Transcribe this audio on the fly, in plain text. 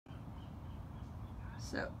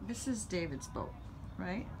So this is David's boat,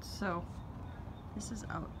 right? So this is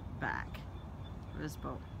out back of his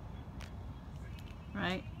boat,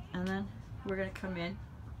 right? And then we're gonna come in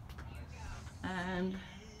and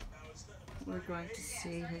we're going to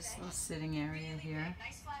see his little sitting area here.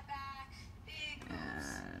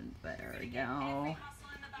 And there we go.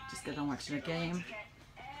 Just got done watching a game.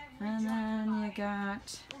 And then you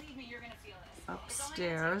got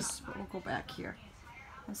upstairs, but we'll go back here.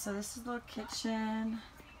 And so this is a little kitchen,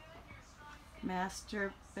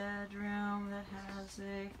 master bedroom that has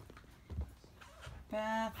a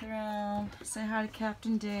bathroom. Say hi to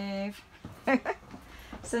Captain Dave.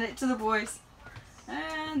 Send it to the boys.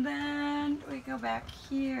 And then we go back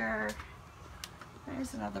here.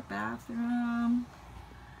 There's another bathroom.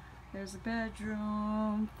 There's a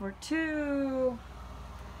bedroom for two.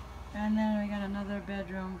 And then we got another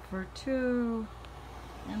bedroom for two.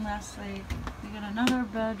 And lastly, we got another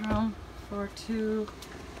bedroom for two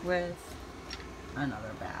with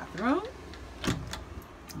another bathroom.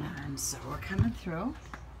 And so we're coming through.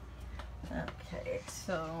 Okay,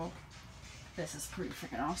 so this is pretty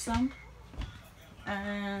freaking awesome.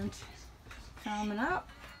 And coming up,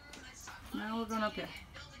 now we're going up here.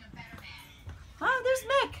 Oh, there's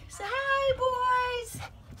Mick. Say hi, boys.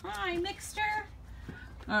 Hi, Mixter.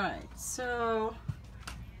 All right, so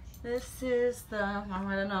this is the, I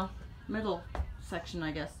don't know, middle section,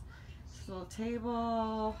 I guess. This little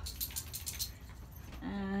table.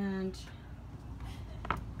 And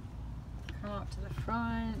come up to the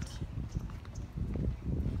front.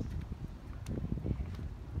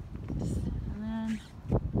 And then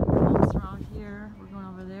comes around here. We're going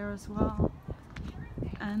over there as well.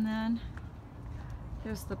 And then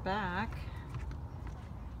there's the back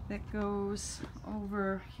that goes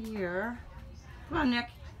over here. Come on, Nick.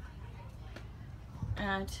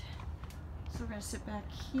 And so we're gonna sit back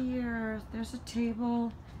here. There's a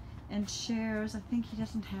table and chairs. I think he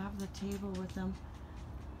doesn't have the table with him.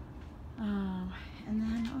 And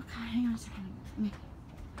then, okay, hang on a second.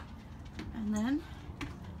 And then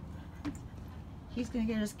he's gonna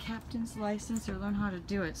get his captain's license or learn how to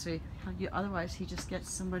do it. So otherwise he just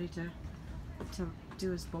gets somebody to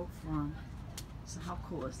do his boat for him. So how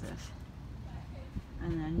cool is this?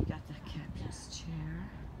 And then you got the captain's chair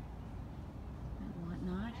and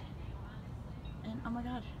whatnot. And oh my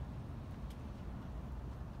God,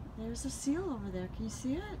 there's a seal over there. Can you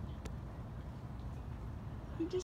see it?